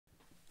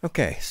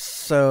Okay,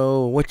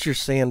 so what you're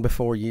seeing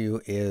before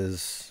you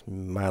is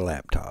my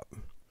laptop.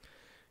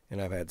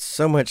 And I've had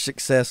so much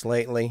success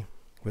lately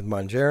with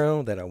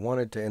Manjaro that I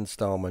wanted to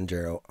install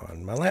Manjaro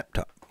on my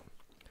laptop.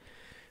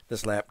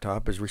 This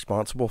laptop is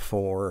responsible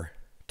for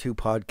 2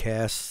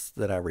 podcasts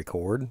that I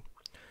record,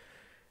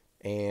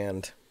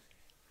 and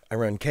I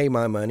run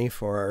KMyMoney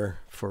for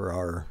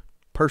our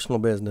personal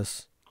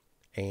business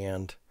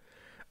and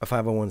a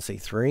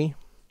 501c3.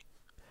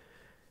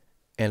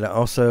 And I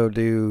also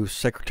do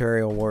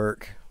secretarial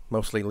work,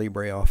 mostly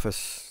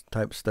LibreOffice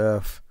type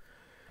stuff,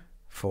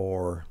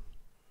 for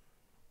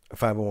a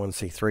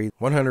 501c3.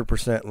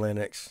 100%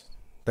 Linux.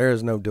 There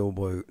is no dual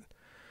boot.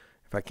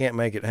 If I can't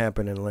make it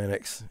happen in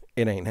Linux,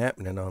 it ain't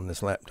happening on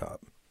this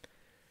laptop.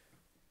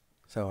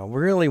 So I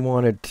really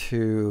wanted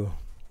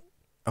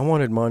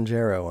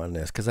Manjaro on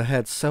this because I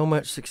had so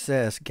much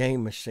success.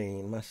 Game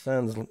machine, my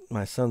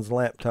son's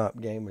laptop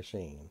game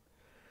machine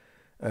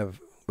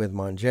with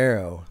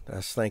Manjaro. I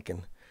was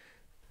thinking,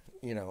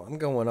 I'm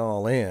going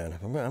all in.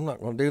 I'm not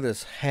going to do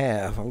this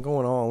half. I'm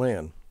going all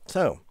in.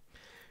 So,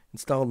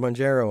 installed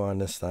Manjaro on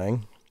this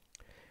thing,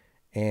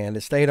 and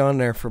it stayed on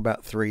there for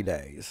about 3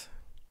 days.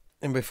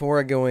 And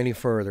before I go any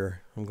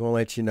further, I'm going to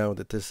let you know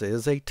that this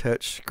is a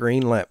touch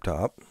screen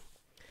laptop,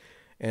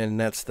 and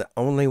that's the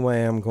only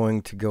way I'm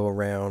going to go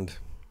around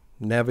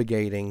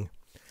navigating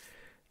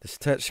this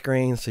touch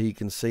screen so you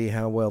can see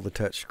how well the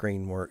touch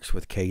screen works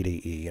with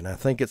KDE. And I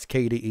think it's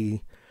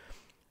KDE,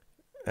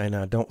 and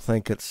I don't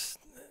think it's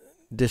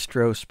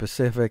distro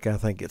specific. I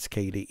think it's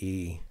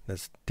KDE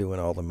that's doing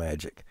all the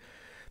magic.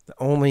 The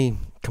only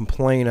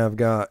complaint I've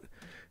got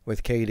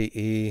with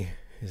KDE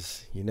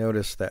is you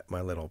notice that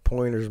my little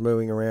pointer's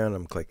moving around.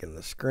 I'm clicking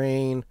the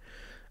screen.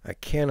 I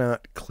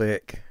cannot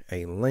click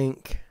a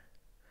link.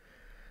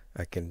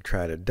 I can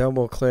try to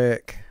double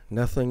click.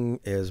 Nothing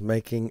is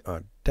making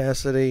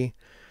Audacity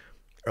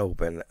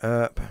open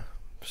up.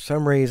 For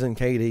some reason,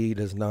 KDE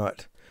does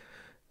not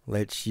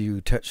let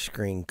you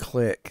touchscreen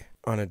click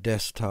on a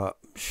desktop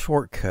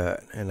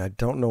shortcut, and I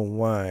don't know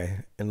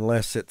why,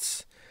 unless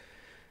it's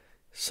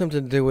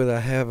something to do with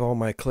I have all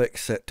my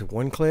clicks set to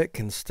 1 click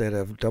instead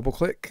of double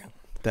click.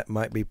 That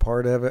might be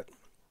part of it.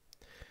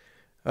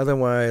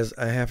 Otherwise,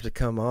 I have to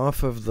come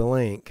off of the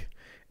link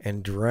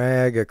and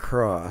drag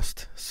across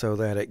so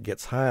that it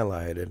gets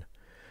highlighted.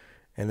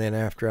 And then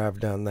after I've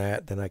done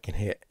that, then I can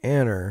hit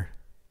enter.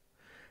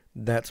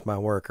 That's my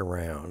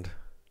workaround.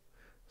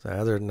 So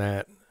other than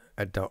that,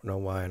 I don't know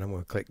why. And I'm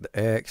going to click the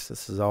X.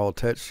 This is all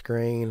touch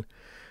screen.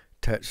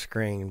 Touch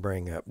screen,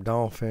 bring up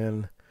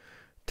Dolphin.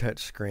 Touch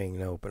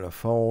screen, open a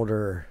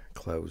folder.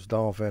 Close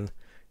Dolphin.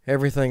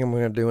 Everything I'm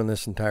going to do in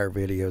this entire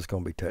video is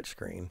going to be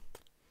touchscreen.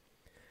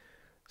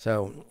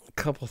 So, a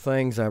couple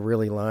things I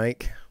really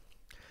like.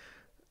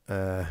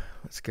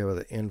 Let's go with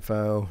the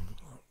info.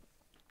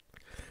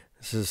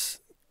 This is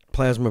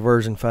Plasma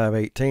version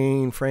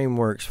 5.18,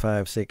 Frameworks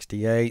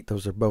 5.68.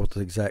 Those are both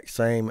the exact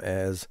same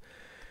as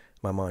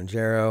my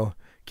Manjaro.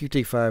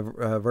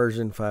 Qt5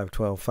 version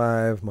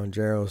 5.12.5.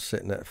 Manjaro's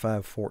sitting at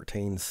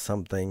 5.14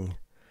 something.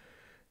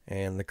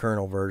 And the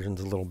kernel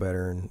version's a little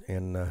better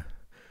in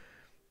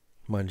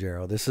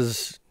Manjaro. This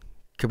is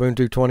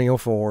Kubuntu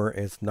 20.04.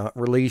 It's not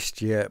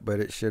released yet, but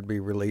it should be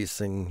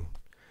releasing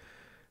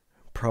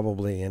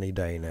probably any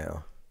day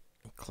now.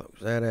 Close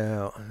that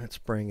out. Let's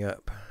bring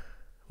up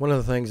one of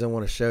the things I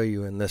want to show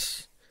you in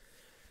this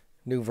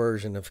new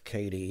version of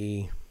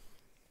KDE.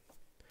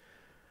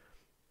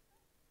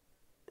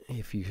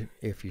 If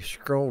you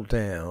scroll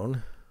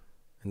down,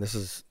 and this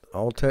is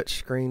all touch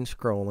screen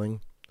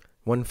scrolling,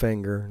 1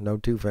 finger, no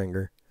 2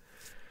 finger,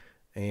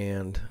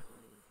 and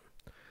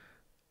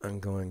I'm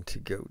going to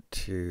go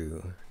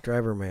to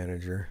Driver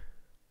Manager.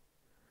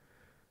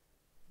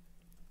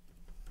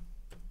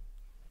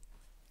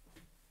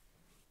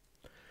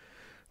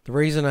 The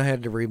reason I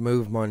had to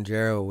remove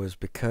Manjaro was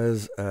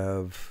because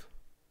of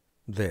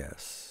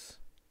this.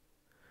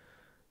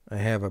 I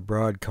have a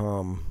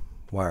Broadcom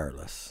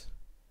wireless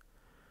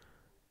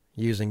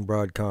using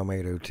Broadcom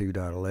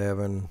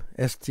 802.11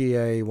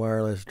 STA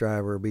wireless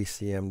driver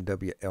BCM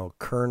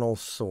kernel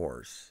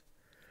source.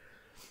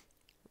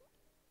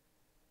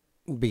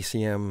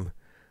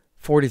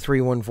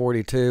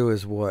 BCM43142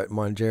 is what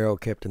Manjaro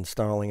kept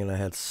installing, and I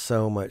had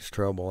so much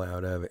trouble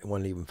out of it. It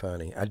wasn't even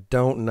funny. I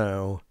don't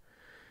know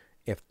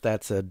if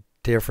that's a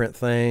different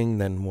thing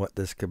than what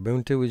this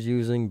Kubuntu is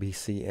using,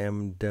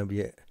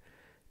 BCMWL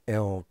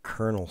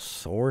kernel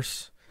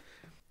source.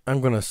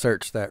 I'm going to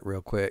search that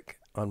real quick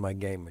on my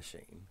game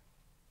machine.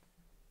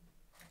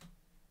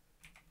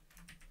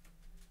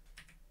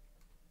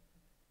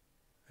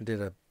 I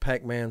did a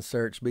Pac-Man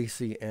search,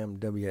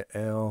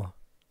 BCMWL,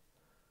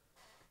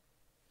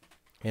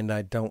 and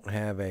I don't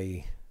have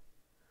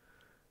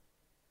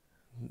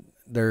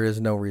there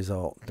is no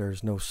result.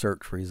 There's no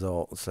search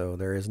result, so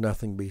there is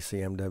nothing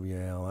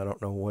BCMWL. I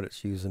don't know what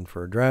it's using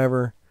for a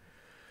driver.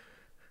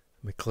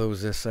 Let me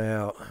close this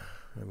out.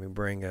 Let me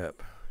bring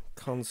up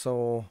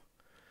console.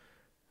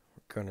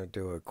 We're going to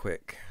do a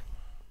quickie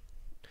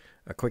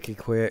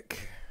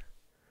quick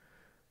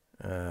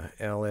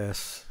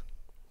ls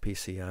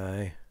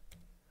PCI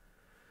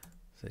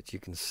so that you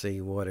can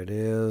see what it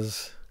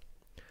is.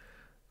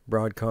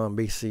 Broadcom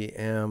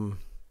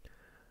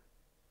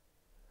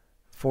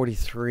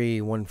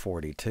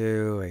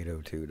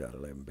BCM43142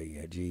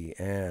 802.11b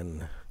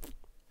and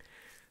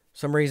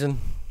some reason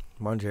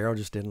Manjaro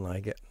just didn't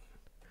like it.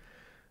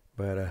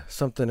 But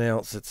something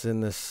else that's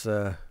in this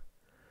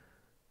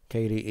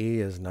KDE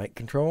is night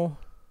control.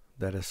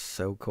 That is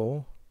so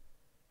cool.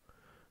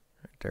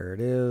 Right there it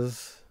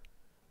is.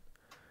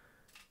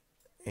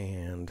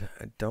 And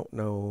I don't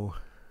know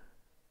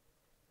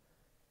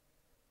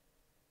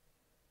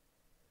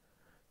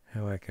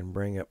how I can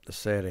bring up the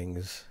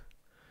settings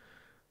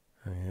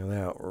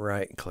without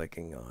right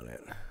clicking on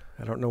it.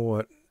 I don't know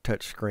what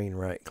touchscreen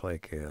right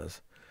click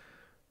is.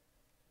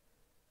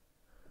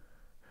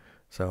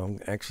 So I'm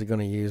actually going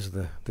to use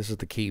this is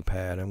the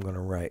keypad. I'm going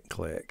to right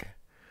click.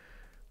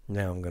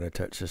 Now I'm going to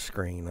touch the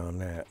screen on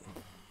that.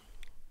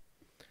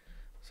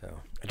 So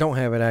I don't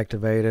have it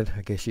activated.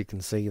 I guess you can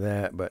see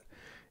that, but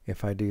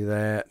if I do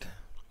that,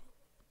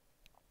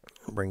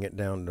 bring it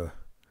down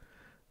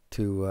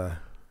to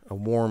a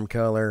warm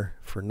color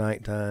for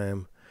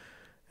nighttime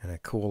and a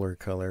cooler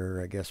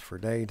color, I guess, for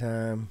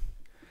daytime,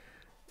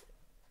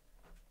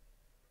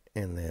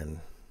 and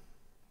then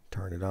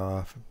turn it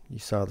off. You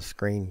saw the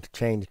screen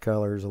change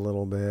colors a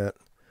little bit.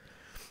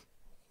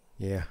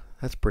 Yeah,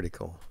 that's pretty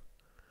cool.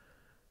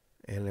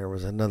 And there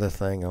was another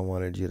thing I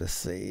wanted you to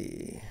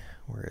see.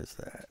 Where is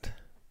that?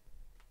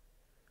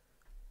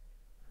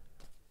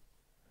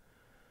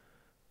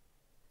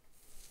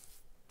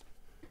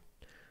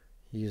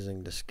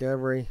 Using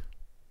Discovery,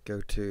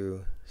 go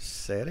to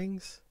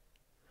Settings,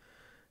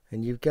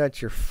 and you've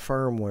got your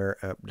firmware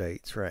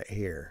updates right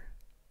here.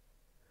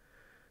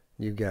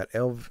 You've got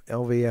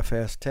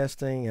LVFS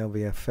testing,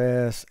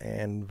 LVFS,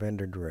 and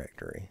vendor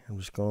directory. I'm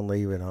just going to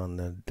leave it on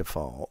the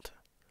default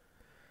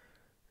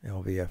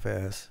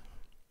LVFS,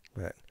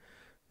 but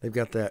they've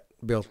got that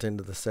built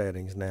into the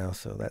settings now,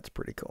 so that's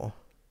pretty cool.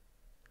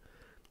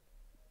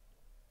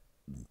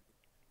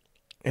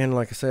 And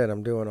like I said,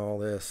 I'm doing all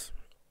this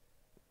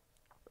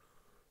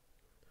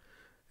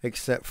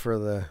except for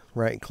the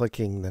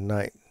right-clicking the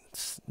night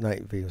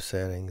view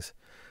settings.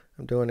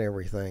 I'm doing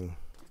everything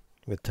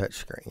with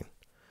touchscreen,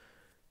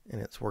 and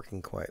it's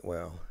working quite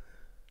well.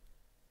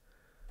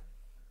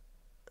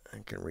 I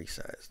can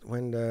resize the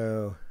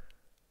window.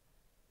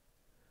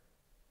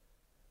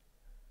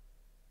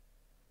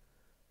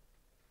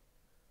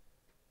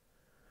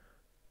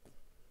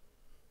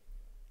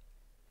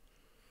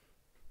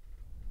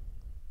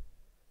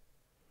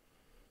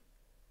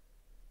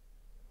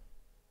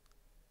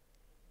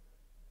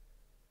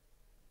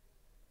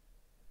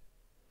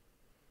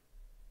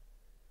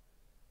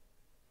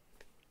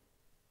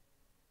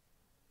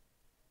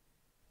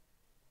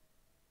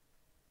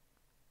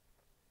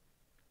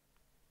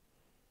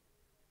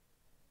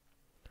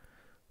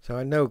 So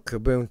I know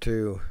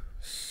Kubuntu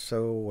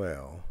so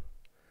well.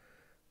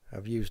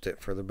 I've used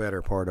it for the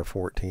better part of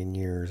 14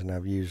 years, and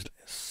I've used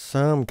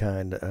some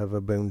kind of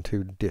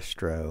Ubuntu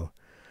distro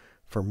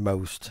for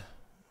most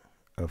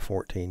of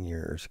 14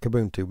 years.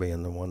 Kubuntu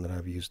being the one that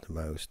I've used the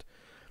most.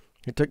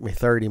 It took me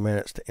 30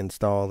 minutes to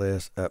install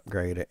this,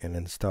 upgrade it, and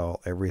install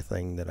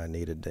everything that I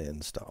needed to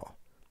install.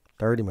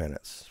 30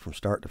 minutes from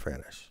start to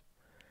finish.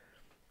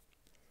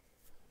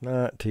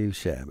 Not too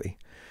shabby.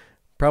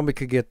 Probably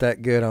could get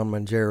that good on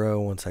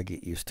Manjaro once I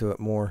get used to it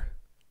more.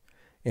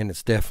 And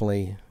it's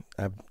definitely,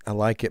 I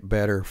like it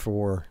better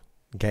for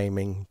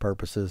gaming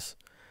purposes.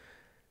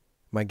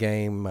 My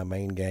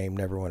main game,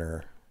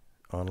 Neverwinter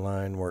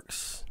Online,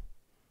 works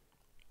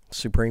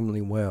supremely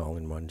well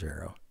in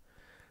Manjaro.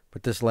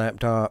 But this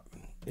laptop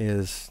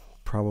is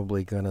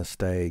probably going to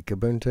stay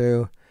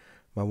Kubuntu.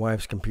 My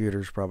wife's computer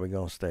is probably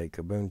going to stay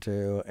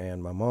Kubuntu.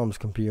 And my mom's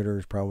computer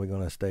is probably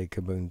going to stay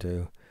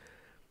Kubuntu.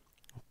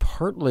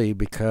 Partly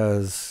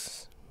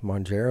because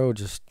Manjaro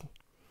just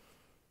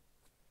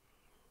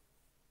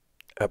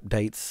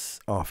updates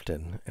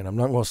often. And I'm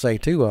not going to say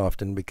too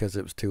often, because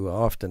if it was too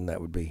often,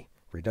 that would be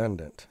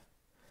redundant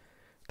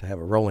to have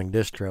a rolling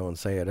distro and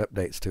say it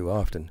updates too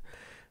often.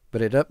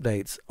 But it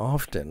updates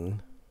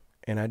often,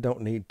 and I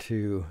don't need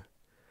to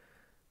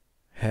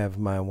have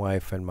my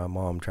wife and my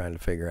mom trying to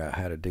figure out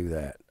how to do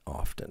that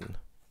often.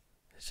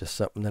 It's just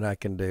something that I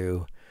can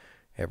do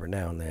every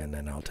now and then,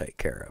 and I'll take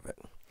care of it.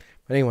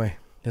 But anyway,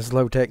 this is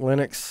Low Tech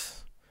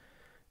Linux.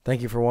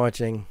 Thank you for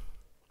watching.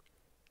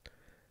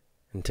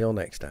 Until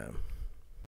next time.